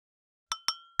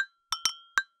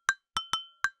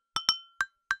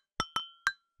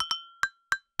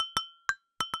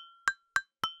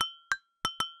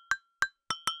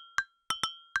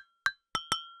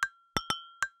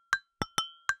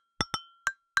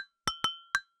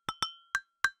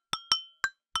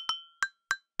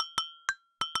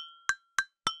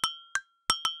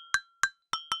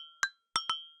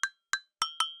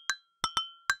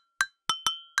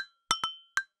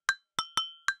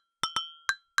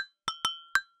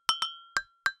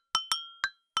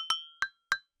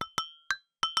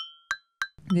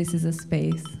This is a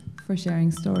space for sharing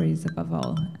stories above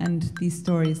all, and these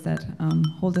stories that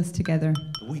hold us together.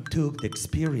 We took the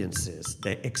experiences,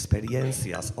 the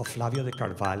experiencias of Flavio de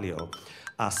Carvalho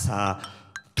as a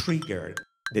trigger.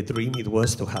 The dream it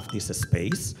was to have this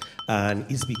space, and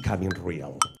it's becoming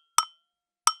real.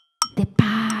 The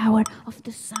power of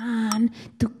the sun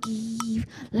to give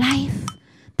life.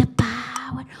 The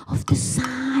power of the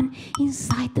sun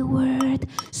inside the word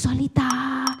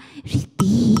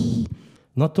solidarity.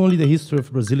 Not only the history of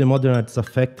Brazilian modern art is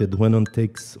affected when one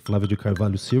takes Flávio de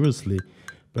Carvalho seriously,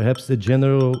 perhaps the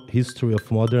general history of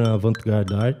modern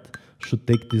avant-garde art should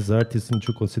take these artists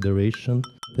into consideration.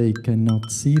 They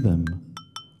cannot see them,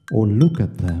 or look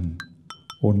at them,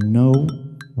 or know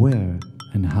where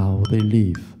and how they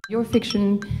live. Your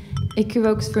fiction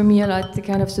evoques for me a lot the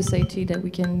kind of society that we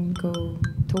can go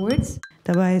towards.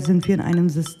 Dabei sind wir in einem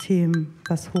System,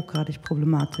 was hochgradig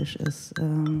problematisch ist,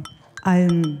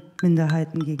 allen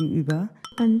Minderheiten gegenüber.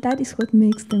 And that is what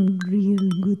makes them real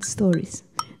good stories,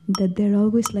 that they're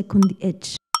always like on the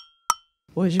edge.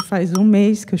 Hoje faz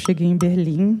mês que eu cheguei em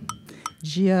Berlim.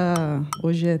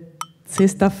 Hoje é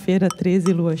sexta-feira,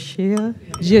 13, lua cheia,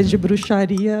 dia de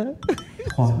bruxaria.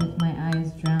 With my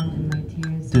eyes drowned in my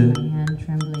tears and my hand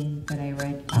trembling, that I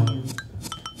write to you.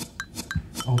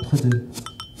 Entre deux.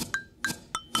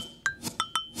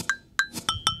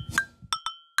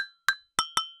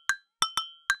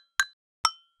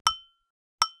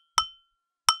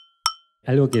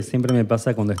 Algo que siempre me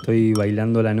pasa cuando estoy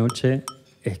bailando la noche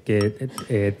es que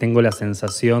tengo la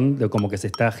sensación de como que se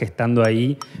está gestando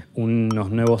ahí unos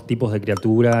nuevos tipos de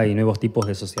criatura y nuevos tipos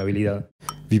de sociabilidad.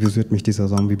 Wie berührt mich dieser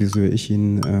Raum, wie berühre ich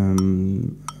ihn?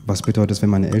 Was bedeutet es,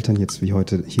 wenn meine Eltern jetzt wie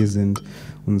heute hier sind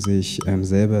und sich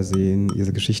selber sehen,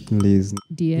 ihre Geschichten lesen?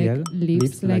 Dieg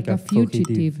lives like a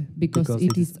fugitive because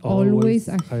it is always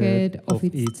ahead of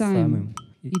its time.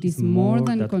 It is more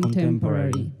than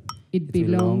contemporary. It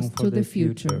belongs to the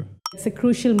future. It's a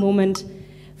crucial moment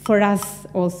for us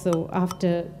also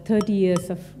after 30 years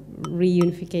of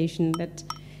reunification that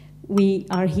we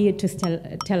are here to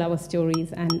tell our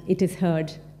stories and it is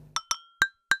heard.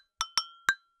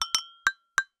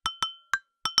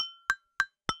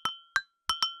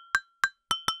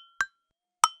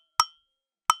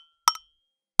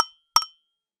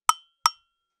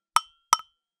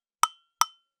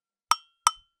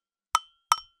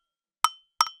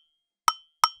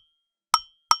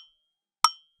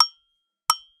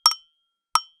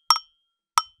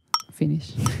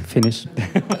 Finish. Finish.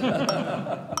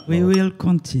 We will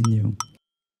continue.